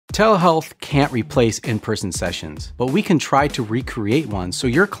Telehealth can't replace in-person sessions, but we can try to recreate one so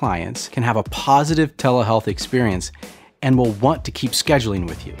your clients can have a positive telehealth experience and will want to keep scheduling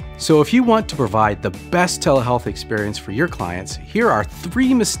with you. So if you want to provide the best telehealth experience for your clients, here are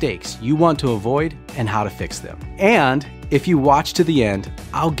 3 mistakes you want to avoid and how to fix them. And if you watch to the end,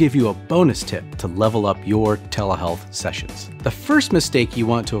 I'll give you a bonus tip to level up your telehealth sessions. The first mistake you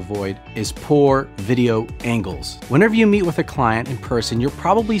want to avoid is poor video angles. Whenever you meet with a client in person, you're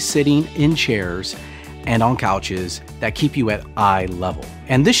probably sitting in chairs and on couches that keep you at eye level.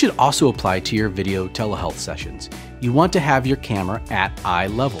 And this should also apply to your video telehealth sessions. You want to have your camera at eye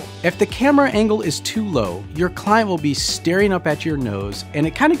level. If the camera angle is too low, your client will be staring up at your nose, and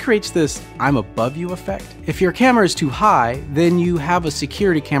it kind of creates this I'm above you effect. If your camera is too high, then you have a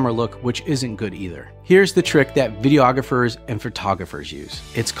security camera look, which isn't good either. Here's the trick that videographers and photographers use.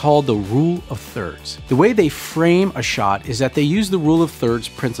 It's called the rule of thirds. The way they frame a shot is that they use the rule of thirds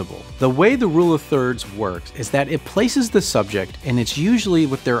principle. The way the rule of thirds works is that it places the subject, and it's usually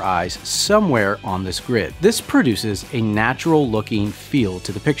with their eyes, somewhere on this grid. This produces a natural looking feel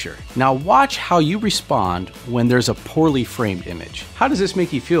to the picture. Now watch how you respond when there's a poorly framed image. How does this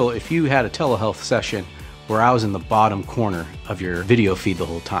make you feel if you had a telehealth session where I was in the bottom corner of your video feed the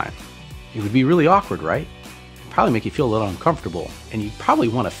whole time? It would be really awkward, right? It'd probably make you feel a little uncomfortable, and you probably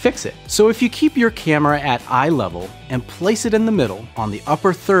want to fix it. So if you keep your camera at eye level and place it in the middle on the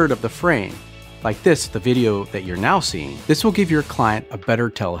upper third of the frame, like this, the video that you're now seeing, this will give your client a better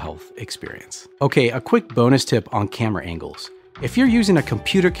telehealth experience. Okay, a quick bonus tip on camera angles. If you're using a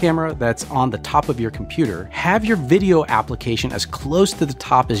computer camera that's on the top of your computer, have your video application as close to the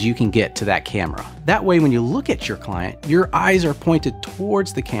top as you can get to that camera. That way, when you look at your client, your eyes are pointed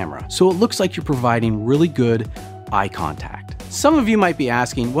towards the camera, so it looks like you're providing really good eye contact. Some of you might be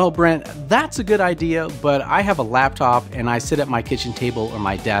asking, well, Brent, that's a good idea, but I have a laptop and I sit at my kitchen table or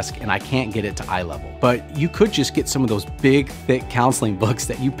my desk and I can't get it to eye level. But you could just get some of those big, thick counseling books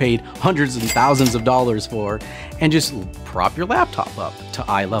that you paid hundreds and thousands of dollars for and just prop your laptop up to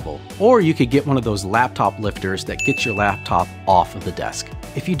eye level. Or you could get one of those laptop lifters that gets your laptop off of the desk.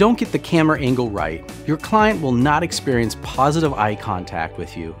 If you don't get the camera angle right, your client will not experience positive eye contact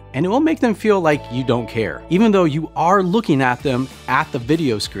with you, and it will make them feel like you don't care. Even though you are looking at them at the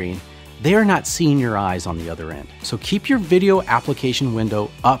video screen, they are not seeing your eyes on the other end. So keep your video application window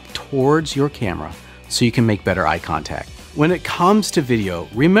up towards your camera so you can make better eye contact. When it comes to video,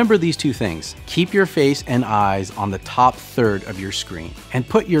 remember these 2 things. Keep your face and eyes on the top third of your screen, and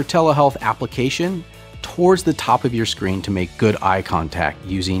put your telehealth application towards the top of your screen to make good eye contact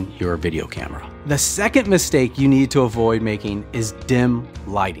using your video camera. The second mistake you need to avoid making is dim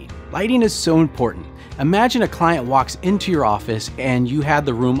lighting. Lighting is so important. Imagine a client walks into your office and you had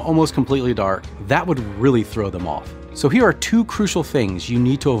the room almost completely dark. That would really throw them off. So here are 2 crucial things you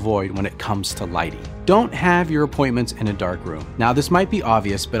need to avoid when it comes to lighting. Don't have your appointments in a dark room. Now this might be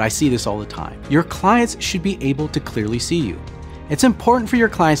obvious, but I see this all the time. Your clients should be able to clearly see you. It's important for your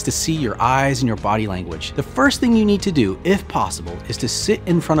clients to see your eyes and your body language. The first thing you need to do, if possible, is to sit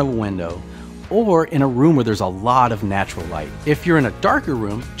in front of a window or in a room where there's a lot of natural light. If you're in a darker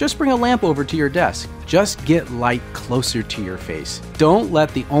room, just bring a lamp over to your desk. Just get light closer to your face. Don't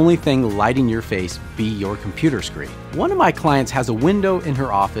let the only thing lighting your face be your computer screen. One of my clients has a window in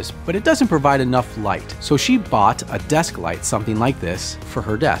her office, but it doesn't provide enough light. So she bought a desk light, something like this, for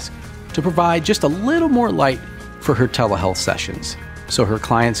her desk to provide just a little more light for her telehealth sessions, so her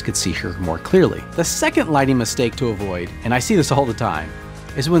clients could see her more clearly. The second lighting mistake to avoid, and I see this all the time,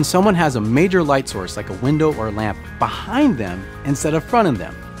 is when someone has a major light source like a window or a lamp behind them instead of front of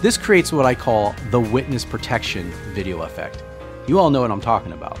them. This creates what I call the witness protection video effect. You all know what I'm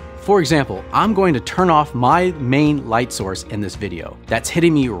talking about. For example, I'm going to turn off my main light source in this video that's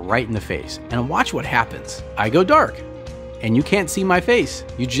hitting me right in the face, and watch what happens. I go dark, and you can't see my face.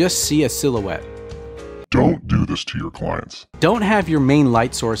 You just see a silhouette. Don't do this to your clients. Don't have your main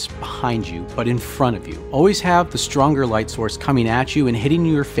light source behind you, but in front of you. Always have the stronger light source coming at you and hitting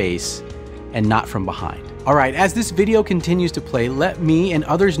your face and not from behind. All right, as this video continues to play, let me and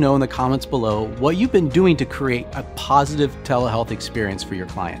others know in the comments below what you've been doing to create a positive telehealth experience for your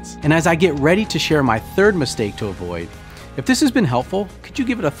clients. And as I get ready to share my third mistake to avoid, if this has been helpful, could you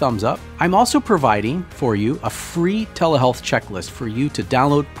give it a thumbs up? I'm also providing for you a free telehealth checklist for you to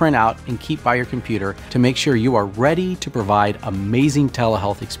download, print out, and keep by your computer to make sure you are ready to provide amazing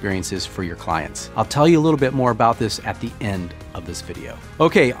telehealth experiences for your clients. I'll tell you a little bit more about this at the end of this video.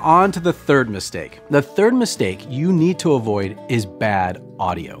 Okay, on to the third mistake. The third mistake you need to avoid is bad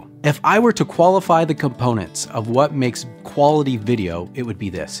audio. If I were to qualify the components of what makes quality video, it would be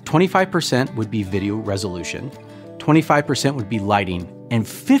this. 25% would be video resolution, 25% would be lighting, and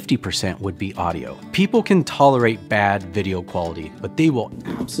 50% would be audio. People can tolerate bad video quality, but they will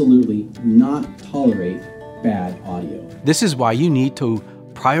absolutely not tolerate bad audio. This is why you need to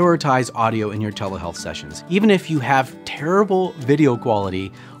prioritize audio in your telehealth sessions. Even if you have terrible video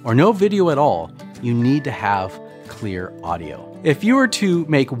quality or no video at all, you need to have clear audio. If you were to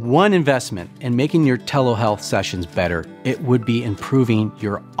make one investment in making your telehealth sessions better, it would be improving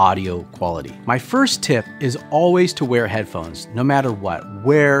your audio quality. My first tip is always to wear headphones, no matter what.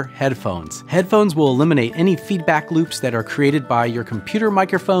 Wear headphones. Headphones will eliminate any feedback loops that are created by your computer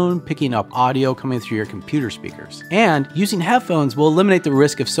microphone picking up audio coming through your computer speakers. And using headphones will eliminate the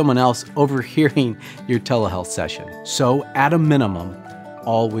risk of someone else overhearing your telehealth session. So at a minimum,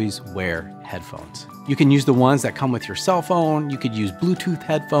 always wear headphones. You can use the ones that come with your cell phone, you could use Bluetooth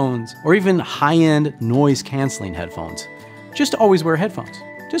headphones, or even high-end noise-canceling headphones. Just always wear headphones.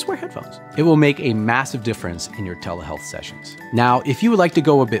 Just wear headphones. It will make a massive difference in your telehealth sessions. Now, if you would like to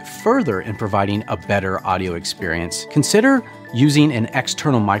go a bit further in providing a better audio experience, consider using an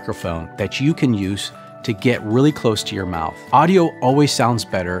external microphone that you can use to get really close to your mouth. Audio always sounds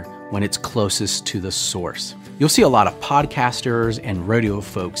better when it's closest to the source. You'll see a lot of podcasters and radio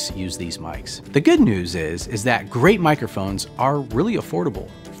folks use these mics. The good news is that great microphones are really affordable.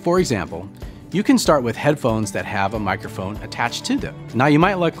 For example, you can start with headphones that have a microphone attached to them. Now you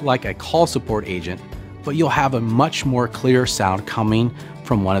might look like a call support agent, but you'll have a much more clear sound coming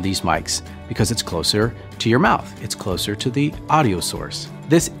from one of these mics because it's closer to your mouth. It's closer to the audio source.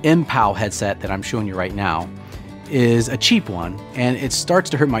 This MPOW headset that I'm showing you right now is a cheap one, and it starts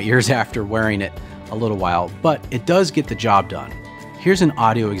to hurt my ears after wearing it a little while, but it does get the job done. Here's an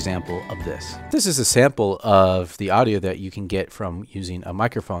audio example of this. This is a sample of the audio that you can get from using a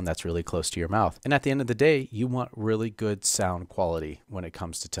microphone that's really close to your mouth. And at the end of the day, you want really good sound quality when it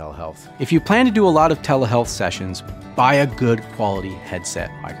comes to telehealth. If you plan to do a lot of telehealth sessions, buy a good quality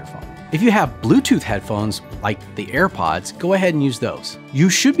headset microphone. If you have Bluetooth headphones like the AirPods, go ahead and use those. You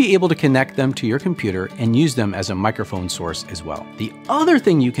should be able to connect them to your computer and use them as a microphone source as well. The other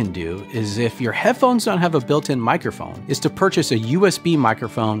thing you can do is, if your headphones don't have a built-in microphone, is to purchase a USB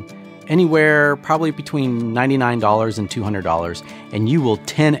microphone anywhere probably between $99 and $200, and you will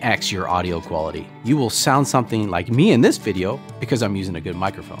 10x your audio quality. You will sound something like me in this video because I'm using a good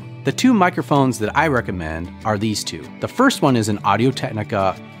microphone. The two microphones that I recommend are these two. The first one is an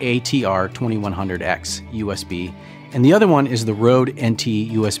Audio-Technica ATR2100X USB, and the other one is the Rode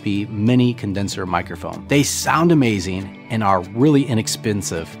NT USB mini condenser microphone. They sound amazing and are really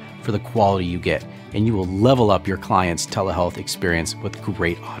inexpensive for the quality you get, and you will level up your client's telehealth experience with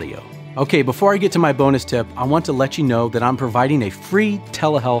great audio. Okay, before I get to my bonus tip, I want to let you know that I'm providing a free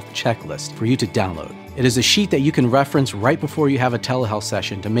telehealth checklist for you to download. It is a sheet that you can reference right before you have a telehealth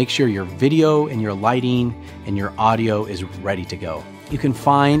session to make sure your video and your lighting and your audio is ready to go. You can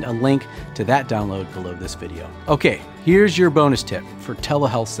find a link to that download below this video. Okay, here's your bonus tip for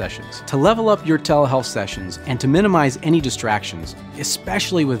telehealth sessions. To level up your telehealth sessions and to minimize any distractions,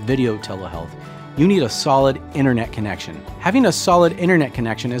 especially with video telehealth, you need a solid internet connection. Having a solid internet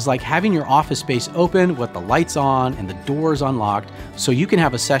connection is like having your office space open with the lights on and the doors unlocked so you can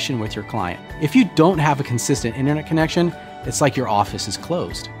have a session with your client. If you don't have a consistent internet connection, it's like your office is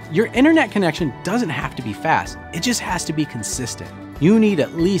closed. Your internet connection doesn't have to be fast, it just has to be consistent. You need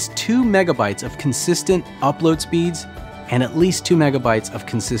at least 2 megabytes of consistent upload speeds and at least 2 megabytes of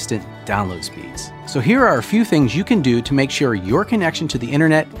consistent download speeds. So here are a few things you can do to make sure your connection to the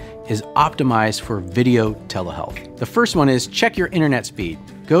internet is optimized for video telehealth. The first one is check your internet speed.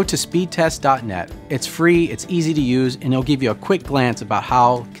 Go to speedtest.net. It's free, it's easy to use, and it'll give you a quick glance about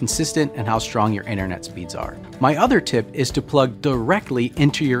how consistent and how strong your internet speeds are. My other tip is to plug directly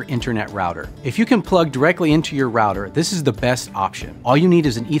into your internet router. If you can plug directly into your router, this is the best option. All you need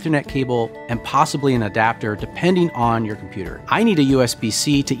is an Ethernet cable and possibly an adapter depending on your computer. I need a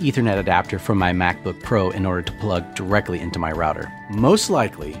USB-C to Ethernet adapter from my MacBook Pro in order to plug directly into my router. Most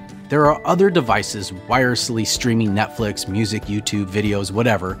likely, there are other devices wirelessly streaming Netflix, music, YouTube, videos,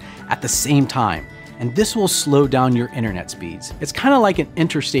 whatever, at the same time, and this will slow down your internet speeds. It's kind of like an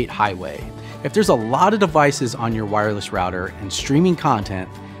interstate highway. If there's a lot of devices on your wireless router and streaming content,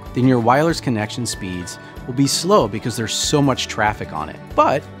 then your wireless connection speeds will be slow because there's so much traffic on it.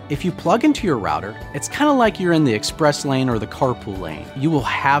 But if you plug into your router, it's kind of like you're in the express lane or the carpool lane. You will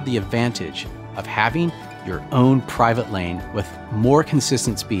have the advantage of having your own private lane with more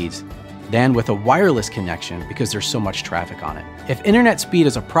consistent speeds than with a wireless connection because there's so much traffic on it. If internet speed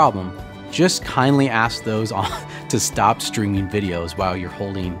is a problem, just kindly ask those on to stop streaming videos while you're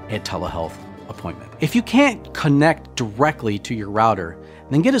holding a telehealth appointment. If you can't connect directly to your router,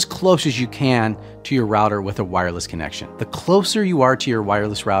 Then get as close as you can to your router with a wireless connection. The closer you are to your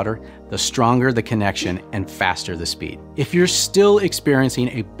wireless router, the stronger the connection and faster the speed. If you're still experiencing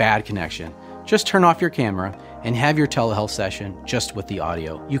a bad connection, just turn off your camera and have your telehealth session just with the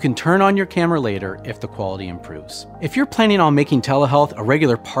audio. You can turn on your camera later if the quality improves. If you're planning on making telehealth a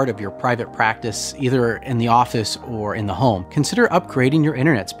regular part of your private practice, either in the office or in the home, consider upgrading your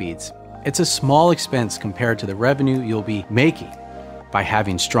internet speeds. It's a small expense compared to the revenue you'll be making by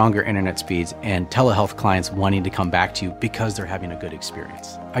having stronger internet speeds and telehealth clients wanting to come back to you because they're having a good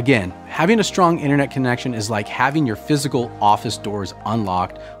experience. Again, having a strong internet connection is like having your physical office doors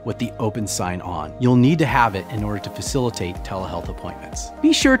unlocked with the open sign on. You'll need to have it in order to facilitate telehealth appointments.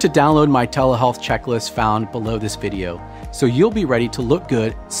 Be sure to download my telehealth checklist found below this video so you'll be ready to look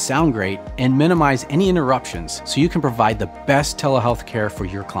good, sound great, and minimize any interruptions so you can provide the best telehealth care for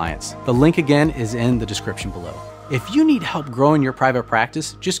your clients. The link again is in the description below. If you need help growing your private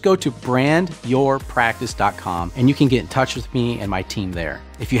practice, just go to brandyourpractice.com and you can get in touch with me and my team there.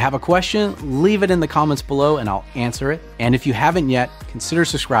 If you have a question, leave it in the comments below and I'll answer it. And if you haven't yet, consider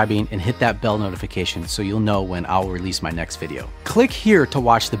subscribing and hit that bell notification so you'll know when I'll release my next video. Click here to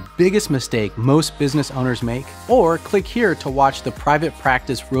watch the biggest mistake most business owners make, or click here to watch the private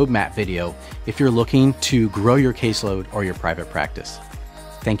practice roadmap video if you're looking to grow your caseload or your private practice.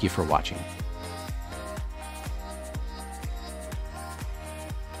 Thank you for watching.